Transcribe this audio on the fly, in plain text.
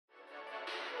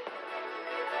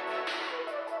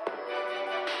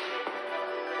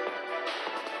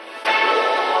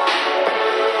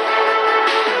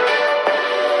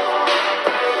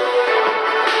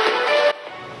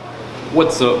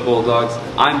What's up, Bulldogs?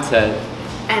 I'm Ted.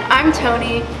 And I'm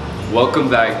Toni. Welcome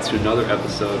back to another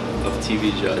episode of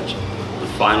TV Judge. The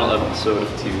final episode of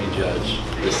TV Judge.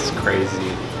 This is crazy.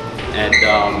 And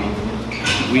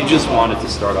we just wanted to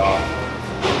start off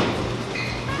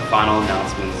the final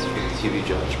announcements for the TV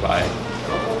Judge by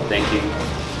thanking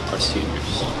our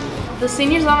seniors. The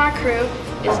seniors on our crew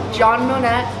is John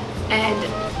Monette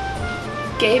and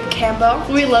Gabe Campbell.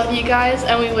 We love you guys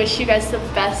and we wish you guys the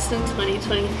best in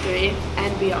 2023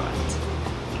 and beyond.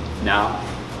 Now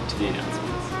to the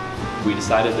announcements. We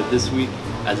decided that this week,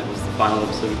 as it was the final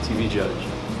episode of TV Judge,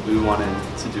 we wanted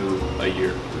to do a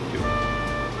year review.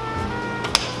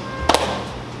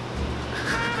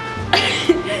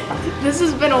 This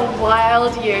has been a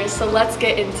wild year, so let's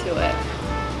get into it.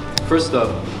 First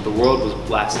up, the world was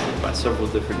blasted by several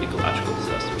different ecological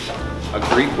disasters. A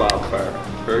Greek wildfire,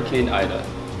 Hurricane Ida,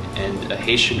 and a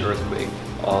Haitian earthquake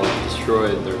all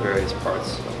destroyed their various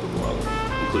parts of the world,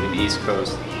 including the East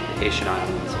Coast, the Haitian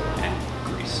Islands, and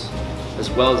Greece. As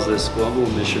well as this, global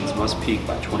emissions must peak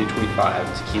by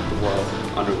 2025 to keep the world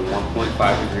under the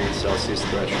 1.5 degrees Celsius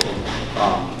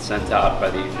threshold sent out by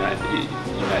the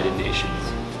United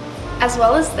Nations. As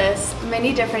well as this,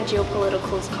 many different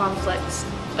geopolitical conflicts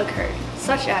occurred,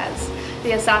 such as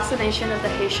the assassination of the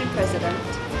Haitian president,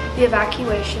 the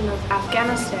evacuation of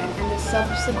Afghanistan and the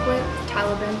subsequent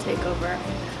Taliban takeover,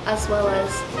 as well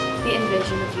as the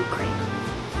invasion of Ukraine.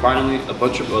 Finally, a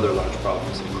bunch of other large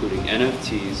problems, including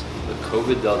NFTs, the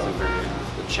COVID Delta variant,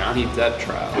 the Johnny Depp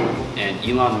trial, and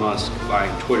Elon Musk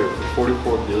buying Twitter for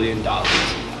 $44 billion.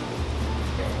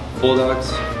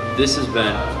 Bulldogs, this has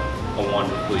been a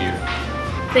wonderful year.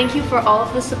 Thank you for all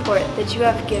of the support that you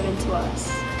have given to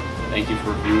us. Thank you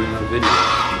for viewing our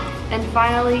videos. And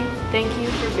finally, thank you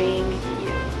for being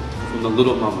you. From the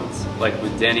little moments, like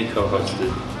when Danny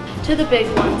co-hosted, to the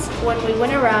big ones, when we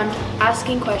went around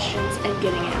asking questions and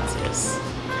getting answers.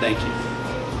 Thank you.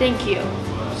 Thank you.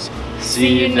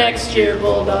 See you next year,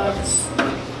 Bulldogs.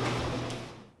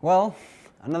 Well,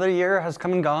 another year has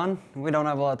come and gone. We don't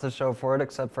have a lot to show for it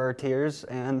except for our tears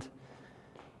and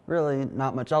really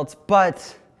not much else,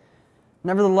 but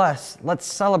nevertheless, let's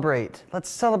celebrate. Let's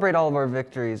celebrate all of our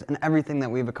victories and everything that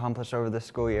we've accomplished over this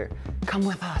school year. Come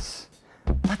with us.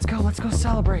 Let's go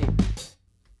celebrate.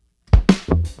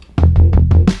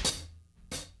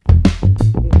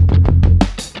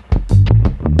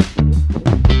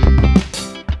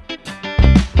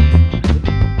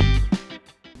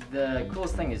 The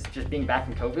coolest thing is just being back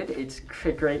in COVID. It's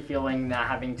a great feeling not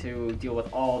having to deal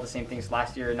with all the same things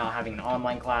last year, not having an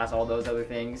online class, all those other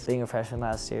things. Being a freshman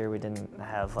last year, we didn't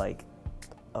have like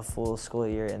a full school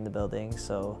year in the building,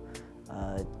 so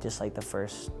just like the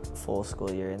first full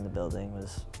school year in the building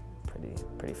was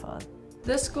pretty fun.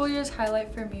 This school year's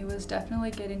highlight for me was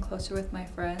definitely getting closer with my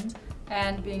friends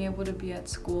and being able to be at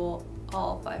school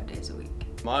all 5 days a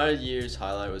week. My year's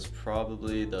highlight was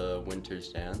probably the winter's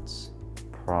dance.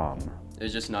 Prom. It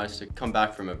was just nice to come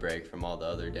back from a break from all the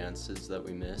other dances that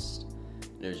we missed.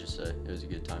 And it was a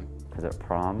good time. Because at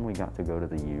prom we got to go to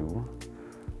the U,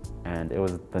 and it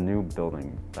was the new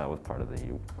building that was part of the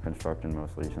U construction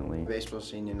most recently. Baseball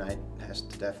senior night has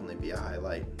to definitely be a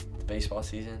highlight. Baseball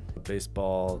season. A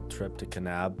baseball trip to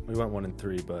Kanab. We went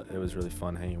 1-3, but it was really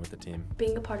fun hanging with the team.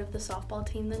 Being a part of the softball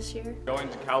team this year. Going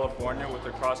to California with the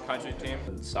cross-country team.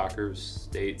 Soccer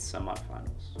state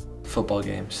semifinals. Football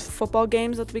games. Football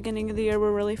games at the beginning of the year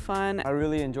were really fun. I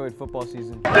really enjoyed football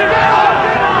season.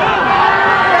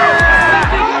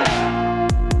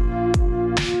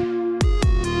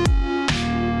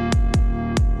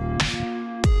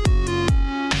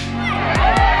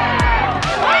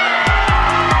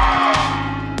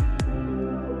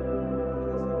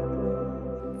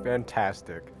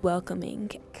 Fantastic. Welcoming.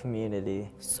 Community.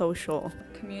 Social.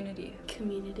 Community.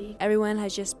 Community. Everyone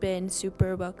has just been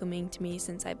super welcoming to me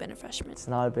since I've been a freshman. It's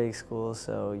not a big school,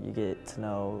 so you get to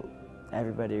know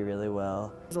everybody really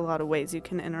well. There's a lot of ways you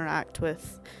can interact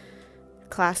with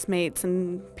classmates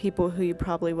and people who you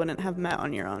probably wouldn't have met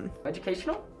on your own.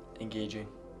 Educational? Engaging.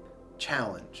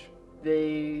 Challenge.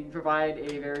 They provide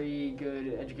a very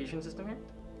good education system here.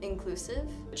 Inclusive.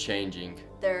 Changing.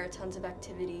 There are tons of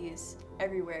activities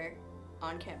everywhere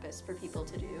on campus for people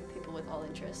to do, people with all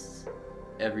interests.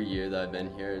 Every year that I've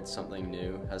been here, it's something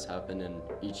new has happened, and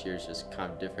each year is just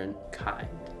kind of different.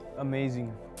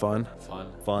 Amazing. Fun.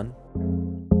 Fun.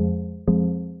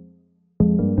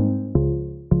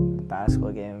 The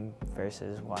basketball game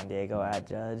versus Juan Diego at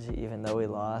Judge, even though we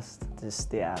lost, just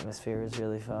the atmosphere was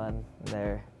really fun.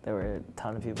 There were a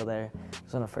ton of people there. It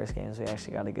was one of the first games we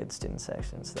actually got a good student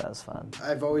section, so that was fun.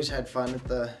 I've always had fun at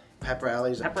the pep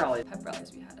rallies. Pep rallies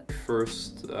we had.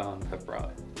 First pep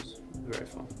rally was very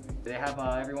fun. They have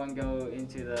everyone go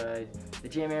into the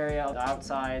gym area,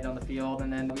 outside on the field,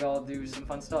 and then we all do some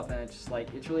fun stuff. And it's just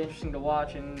like, it's really interesting to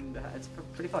watch, and it's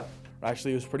pretty fun.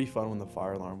 Actually, it was pretty fun when the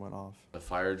fire alarm went off. The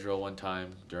fire drill one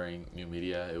time during new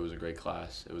media, it was a great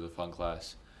class. It was a fun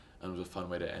class, and it was a fun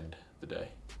way to end the day.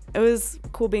 It was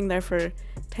cool being there for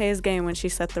Taya's game when she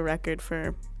set the record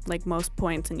for like most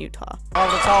points in Utah.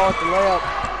 Oh, the tall with the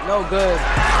layup, no good.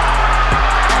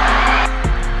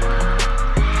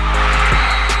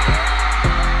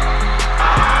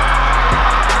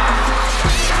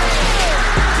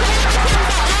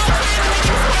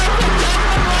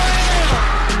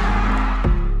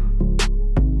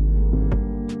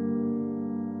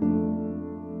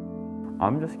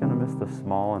 I'm just gonna miss the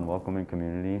small and welcoming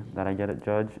community that I get at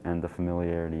Judge and the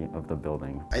familiarity of the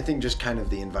building. I think just kind of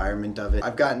the environment of it.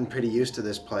 I've gotten pretty used to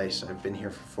this place. I've been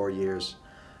here for 4 years.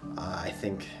 I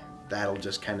think that'll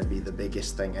just kind of be the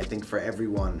biggest thing. I think for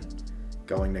everyone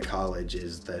going to college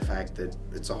is the fact that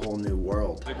it's a whole new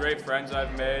world. The great friends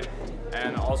I've made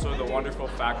and also the wonderful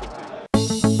faculty.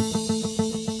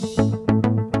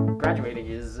 Graduating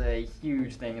is a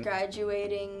huge thing.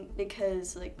 Graduating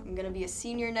because like I'm gonna be a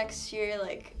senior next year,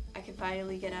 like I can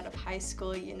finally get out of high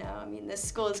school, you know. I mean, this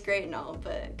school is great and all,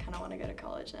 but kind of want to go to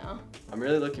college now. I'm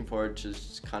really looking forward to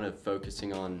just kind of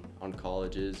focusing on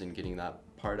colleges and getting that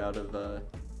part out of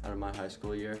my high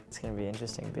school year. It's gonna be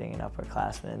interesting being an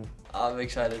upperclassman. I'm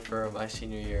excited for my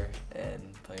senior year and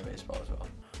playing baseball as well.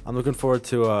 I'm looking forward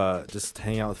to just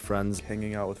hanging out with friends.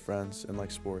 Hanging out with friends and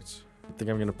like sports. I think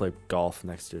I'm gonna play golf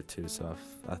next year too, so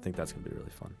I think that's gonna be really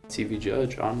fun. TV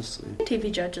judge, honestly.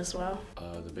 TV judge as well.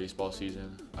 The baseball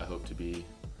season, I hope to be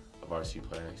a varsity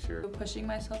player next year. Pushing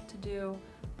myself to do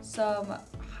some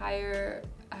higher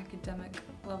academic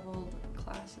level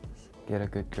classes. Get a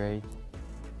good grade.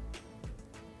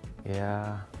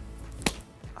 Yeah.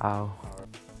 Ow.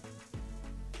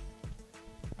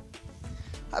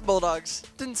 Hi Bulldogs,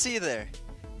 didn't see you there.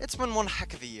 It's been one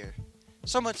heck of a year.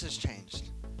 So much has changed.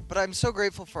 But I'm so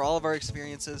grateful for all of our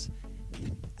experiences,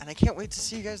 and I can't wait to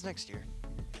see you guys next year.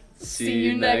 See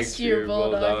you next year,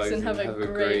 Bulldogs, and have a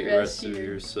great rest of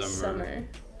your summer.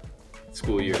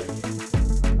 School year.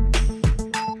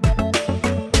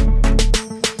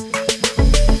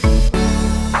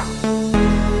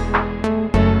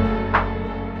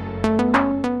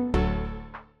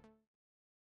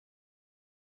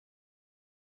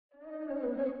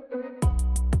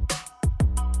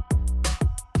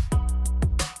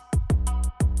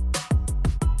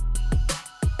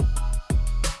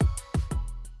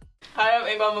 Hi, I'm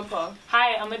Ava McClung.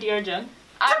 Hi, I'm Adir Jung.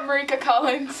 I'm Marika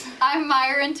Collins. I'm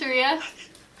Maya Renteria.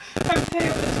 I'm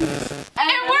Taylor Batiste.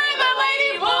 And we're the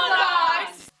Lady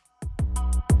Bulldogs!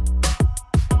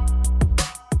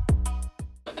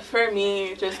 For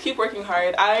me, just keep working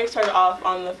hard. I started off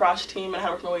on the frosh team and I had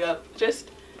to work my way up.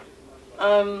 Just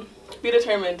be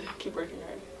determined, keep working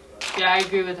hard. Yeah, I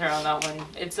agree with her on that one.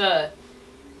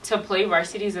 To play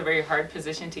varsity is a very hard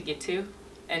position to get to,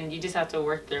 and you just have to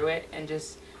work through it and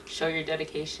just show your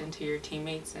dedication to your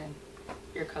teammates and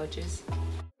your coaches.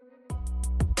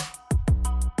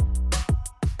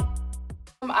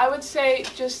 I would say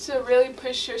just to really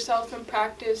push yourself in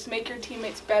practice, make your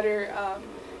teammates better.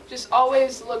 Just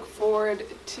always look forward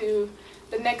to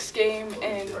the next game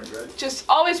and just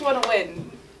always want to win.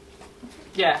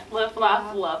 Yeah. Live,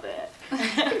 laugh, love it.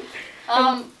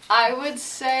 I would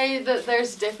say that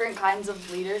there's different kinds of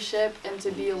leadership and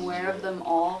to be aware of them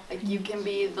all. Like you can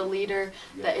be the leader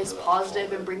that is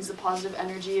positive and brings the positive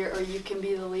energy, or you can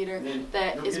be the leader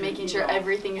that is making sure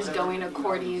everything is going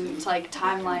according to like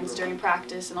timelines during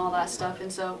practice and all that stuff.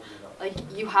 And so like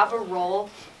you have a role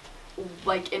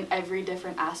like in every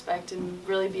different aspect, and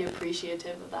really be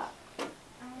appreciative of that.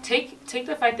 Take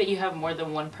the fact that you have more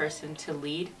than one person to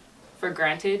lead for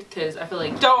granted, because I feel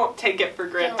like don't take it for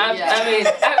granted.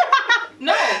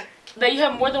 No, that you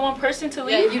have more than one person to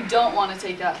lead. Yeah, you don't want to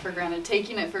take that for granted.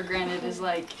 Taking it for granted is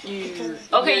like you.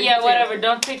 Okay, yeah, whatever.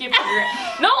 Don't take it for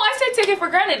granted. No, I said take it for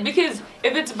granted, because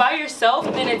if it's by yourself,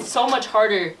 then it's so much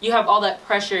harder. You have all that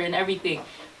pressure and everything.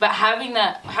 But having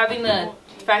the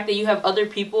fact that you have other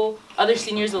people, other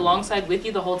seniors alongside with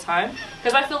you the whole time,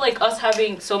 because I feel like us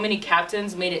having so many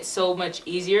captains made it so much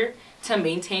easier to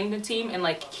maintain the team and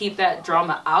like keep that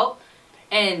drama out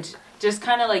and just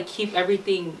kind of like keep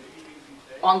everything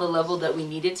on the level that we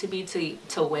need it to be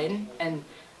to win and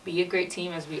be a great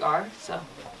team as we are. So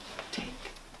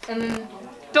and then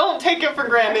don't take it for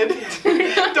granted.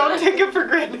 Don't take it for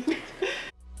granted.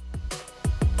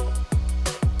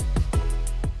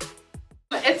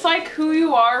 It's like who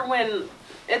you are when,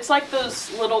 it's like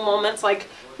those little moments, like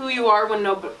who you are when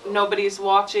nobody's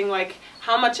watching. Like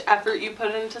how much effort you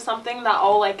put into something. That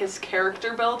all like is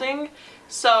character building.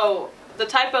 So the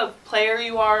type of player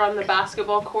you are on the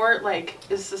basketball court like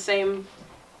is the same.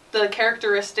 The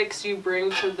characteristics you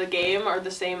bring to the game are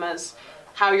the same as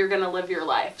how you're going to live your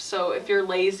life. So if you're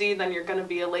lazy, then you're going to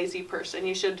be a lazy person.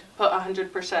 You should put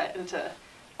 100% into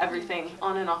everything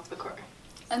on and off the court.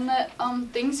 And that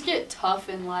things get tough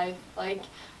in life, like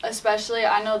especially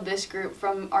I know this group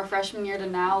from our freshman year to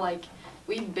now, like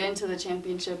we've been to the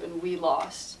championship and we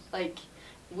lost. Like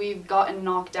we've gotten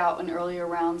knocked out in earlier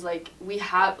rounds. Like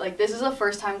this is the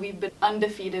first time we've been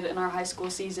undefeated in our high school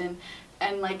season.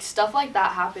 And like stuff like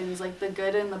that happens, like the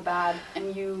good and the bad,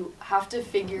 and you have to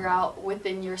figure out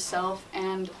within yourself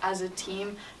and as a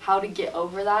team how to get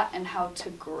over that and how to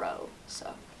grow.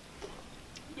 So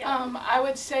I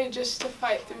would say just to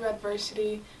fight through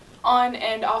adversity on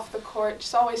and off the court.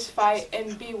 Just always fight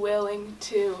and be willing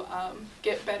to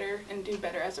get better and do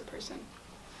better as a person.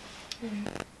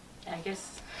 I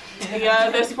guess. Yeah,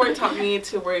 this sport taught me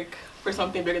to work for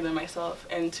something bigger than myself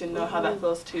and to know how that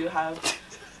feels to have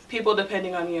people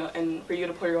depending on you and for you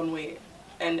to pull your own weight.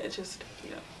 And it's just,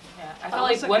 Yeah, I feel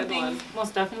like one thing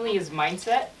most definitely is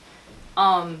mindset.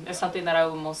 It's something that I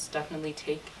will most definitely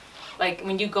take. Like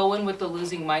when you go in with the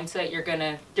losing mindset, you're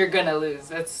gonna lose.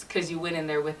 That's because you went in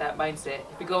there with that mindset.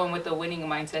 If you go in with the winning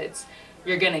mindset,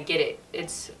 you're gonna get it.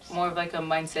 It's more of like a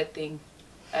mindset thing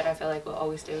that I feel like will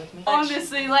always stay with me.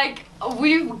 Honestly, like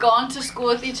we've gone to school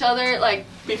with each other like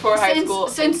before high school.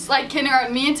 Since like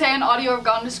kindergarten. Me and Tay and Audio have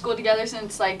gone to school together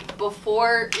since like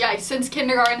since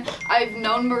kindergarten. I've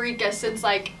known Marika since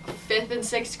like 5th and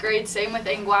 6th grade. Same with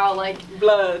Ingwao. Like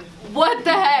blood. What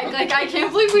the heck? Like I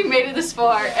can't believe we made it this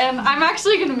far, and I'm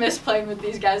actually gonna miss playing with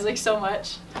these guys like so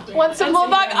much. Once a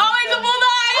Bulldog, always a Bulldog.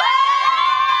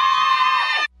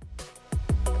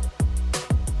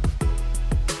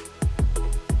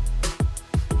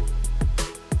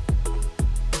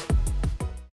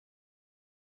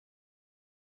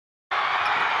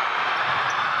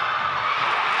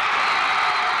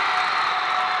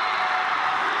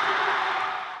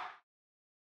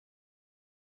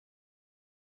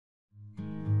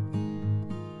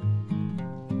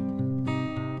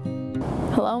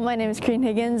 Hello, my name is Corinne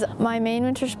HIggins. My main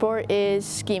winter sport is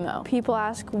Skimo. People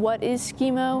ask, what is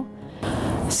Skimo?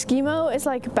 Skimo is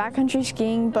like backcountry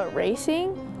skiing but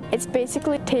racing. It's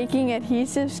basically taking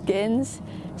adhesive skins,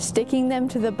 sticking them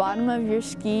to the bottom of your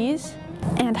skis,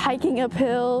 and hiking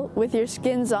uphill with your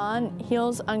skins on,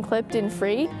 heels unclipped and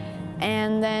free,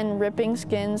 and then ripping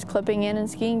skins, clipping in, and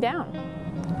skiing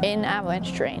down in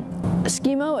avalanche terrain.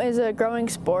 Skimo is a growing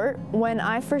sport. When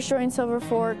I first joined Silver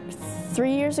Fork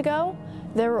 3 years ago,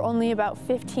 there were only about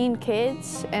 15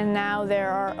 kids, and now there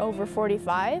are over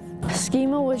 45.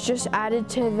 Skimo was just added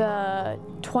to the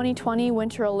 2020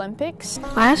 Winter Olympics.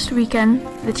 Last weekend,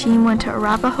 the team went to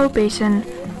Arapahoe Basin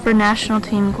for national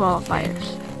team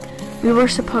qualifiers. We were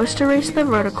supposed to race the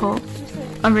vertical,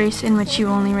 a race in which you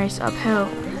only race uphill,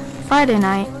 Friday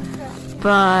night,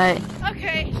 but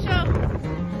Okay, so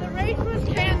the race was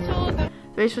canceled.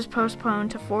 the race was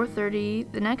postponed to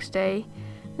 4:30 the next day.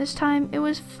 This time it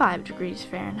was 5 degrees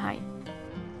Fahrenheit.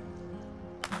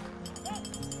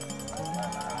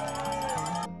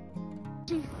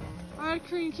 Alright,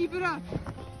 Corinne, keep it up.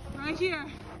 Right here.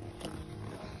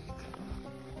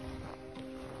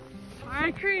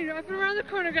 Alright, Corinne, up and around the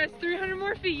corner, guys. 300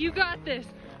 more feet. You got this.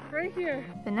 Right here.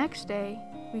 The next day,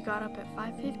 we got up at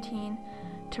 5:15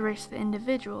 to race the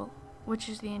individual, which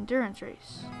is the endurance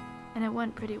race, and it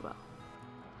went pretty well.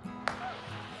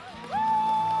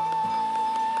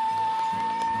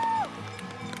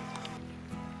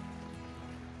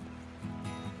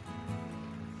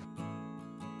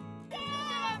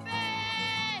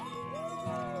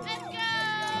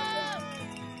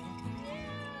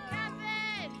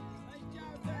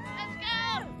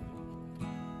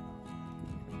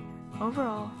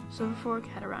 Overall, Silver Fork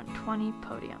had around 20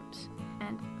 podiums,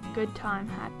 and good time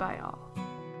had by all.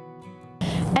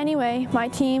 Anyway, my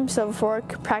team, Silver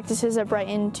Fork, practices at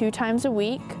Brighton 2 times a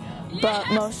week, but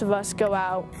most of us go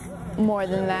out more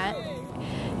than that.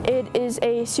 It is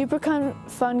a super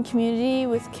fun community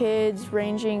with kids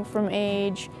ranging from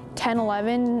age 10,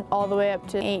 11 all the way up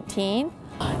to 18.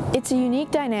 It's a unique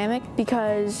dynamic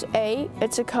because A,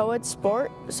 it's a co-ed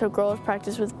sport, so girls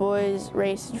practice with boys,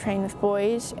 race and train with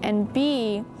boys, and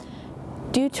B,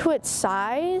 due to its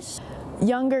size,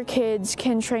 younger kids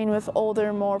can train with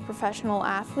older, more professional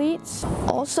athletes.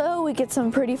 Also, we get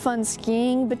some pretty fun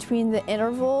skiing between the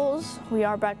intervals. We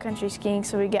are backcountry skiing,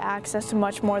 so we get access to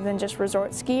much more than just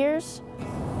resort skiers.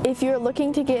 If you're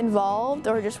looking to get involved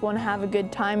or just want to have a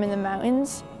good time in the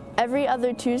mountains, every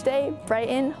other Tuesday,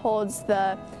 Brighton holds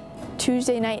the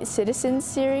Tuesday Night Citizens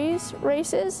Series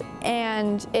races,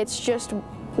 and it's just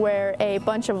where a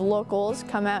bunch of locals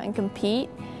come out and compete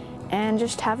and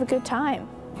just have a good time.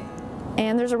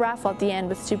 And there's a raffle at the end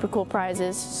with super cool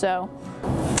prizes, so.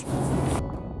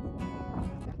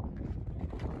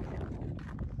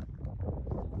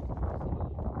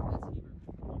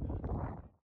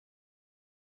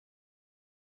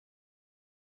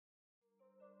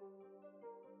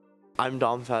 I'm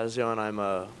Dom Fazio, and I'm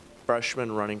a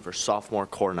freshman running for sophomore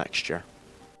core next year.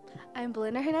 I'm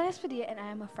Belinda Hernandez-Padilla, and I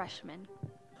am a freshman.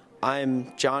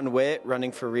 I'm John Witt,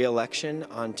 running for re-election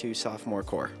onto sophomore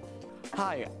core.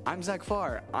 Hi, I'm Zach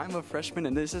Farr. I'm a freshman,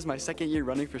 and this is my second year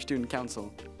running for student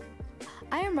council.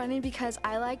 I am running because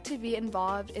I like to be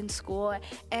involved in school,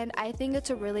 and I think it's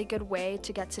a really good way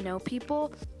to get to know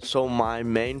people. So my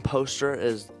main poster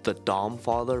is the Dom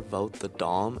Father, vote the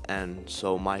Dom, and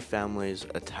so my family's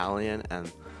Italian, and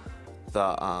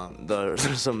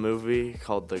there's a movie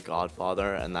called The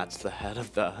Godfather, and that's the head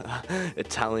of the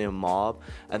Italian mob,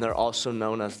 and they're also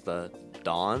known as the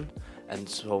Don, and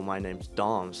so my name's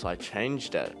Dom, so I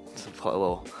changed it to put a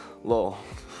little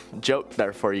joke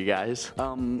there for you guys.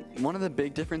 One of the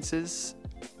big differences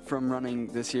from running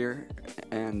this year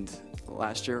and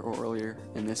last year or earlier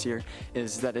in this year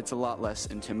is that it's a lot less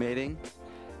intimidating,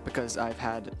 because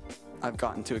I've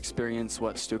gotten to experience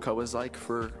what Stuco was like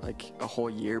for like a whole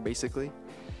year basically.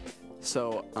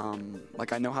 So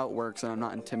like I know how it works, and I'm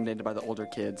not intimidated by the older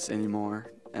kids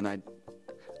anymore, and I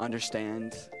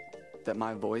understand that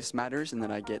my voice matters and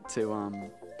that I get to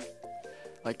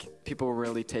like people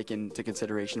really take into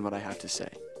consideration what I have to say.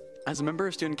 As a member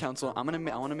of student council, I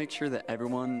want to make sure that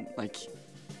everyone like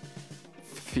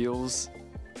feels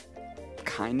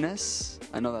kindness.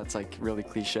 I know that's like really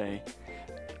cliche,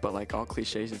 but like all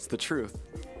cliches, it's the truth.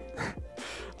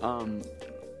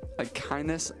 Like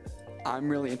kindness, I'm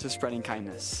really into spreading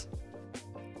kindness.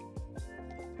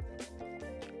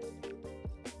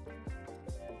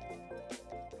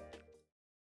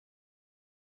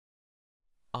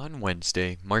 On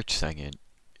Wednesday, March 2nd,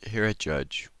 here at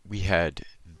Judge, we had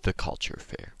the Culture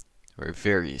Fair, where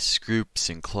various groups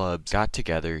and clubs got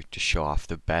together to show off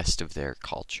the best of their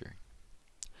culture.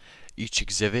 Each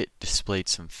exhibit displayed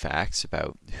some facts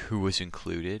about who was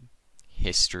included,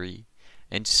 history,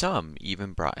 and some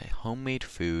even brought homemade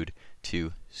food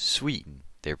to sweeten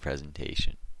their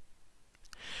presentation.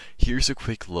 Here's a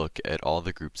quick look at all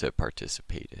the groups that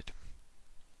participated.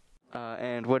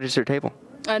 And what is your table?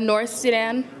 North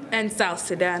Sudan and South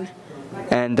Sudan.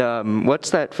 And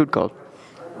what's that food called?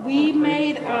 We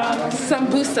made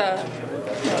sambusa.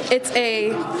 It's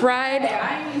a fried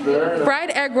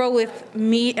egg roll with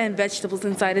meat and vegetables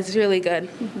inside. It's really good.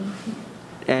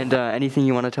 And anything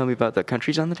you want to tell me about the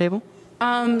countries on the table?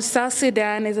 South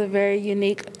Sudan is a very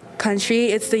unique country.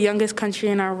 It's the youngest country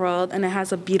in our world, and it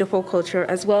has a beautiful culture,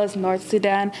 as well as North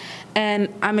Sudan. And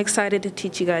I'm excited to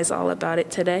teach you guys all about it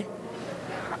today.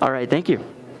 All right, thank you.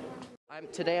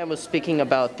 Today I was speaking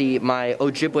about my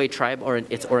Ojibwe tribe, or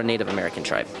a Native American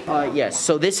tribe. Yes,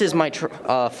 so this is my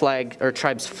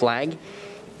tribe's flag.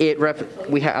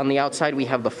 On the outside we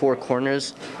have the four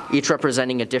corners, each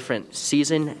representing a different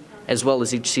season, as well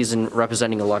as each season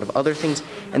representing a lot of other things.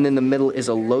 And then the middle is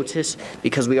a lotus,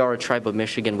 because we are a tribe of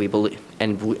Michigan, we believe,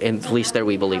 and at least there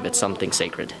we believe it's something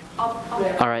sacred.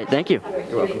 All right, thank you.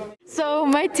 You're welcome. So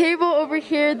my table over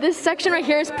here, this section right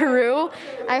here is Peru.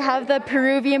 I have the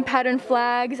Peruvian pattern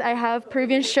flags. I have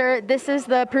Peruvian shirt. This is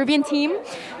the Peruvian team.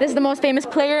 This is the most famous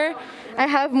player. I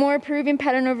have more Peruvian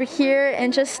pattern over here,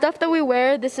 and just stuff that we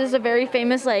wear. This is a very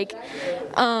famous bracelet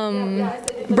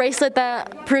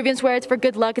that Peruvians wear. It's for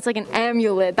good luck. It's like an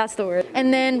amulet, that's the word.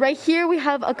 And then right here we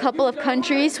have a couple of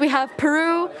countries. We have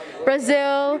Peru,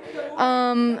 Brazil,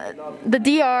 the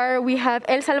DR, we have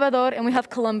El Salvador, and we have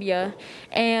Colombia.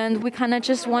 And we kind of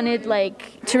just wanted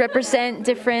to represent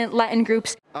different Latin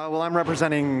groups. Well, I'm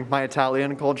representing my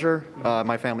Italian culture.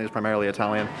 My family is primarily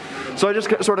Italian. So I just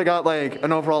sort of got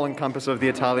an overall encompass of the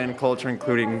Italian culture,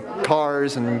 including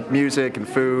cars and music and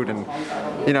food and,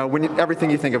 everything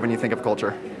you think of when you think of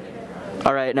culture.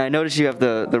 All right, and I noticed you have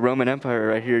the Roman Empire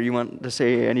right here. You want to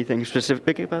say anything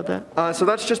specific about that? So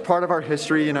that's just part of our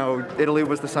history. Italy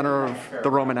was the center of the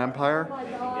Roman Empire.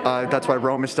 That's why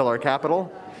Rome is still our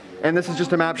capital. And this is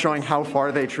just a map showing how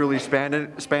far they truly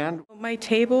spanned. My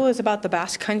table is about the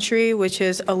Basque Country, which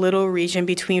is a little region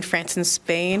between France and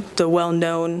Spain. The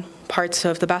well-known parts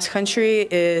of the Basque Country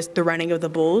is the running of the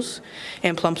bulls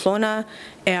in Pamplona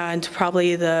and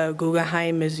probably the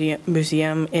Guggenheim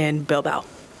Museum in Bilbao.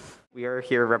 We are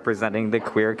here representing the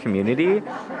queer community,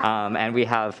 and we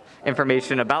have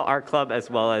information about our club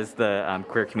as well as the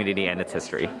queer community and its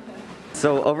history.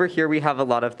 So over here we have a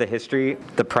lot of the history,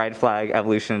 the pride flag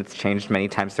evolution. It's changed many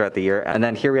times throughout the year. And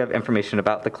then here we have information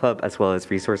about the club as well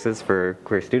as resources for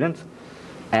queer students.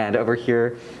 And over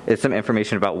here is some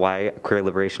information about why queer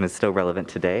liberation is still relevant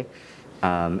today,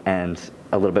 and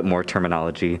a little bit more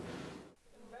terminology.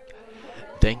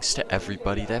 Thanks to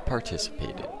everybody that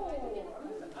participated.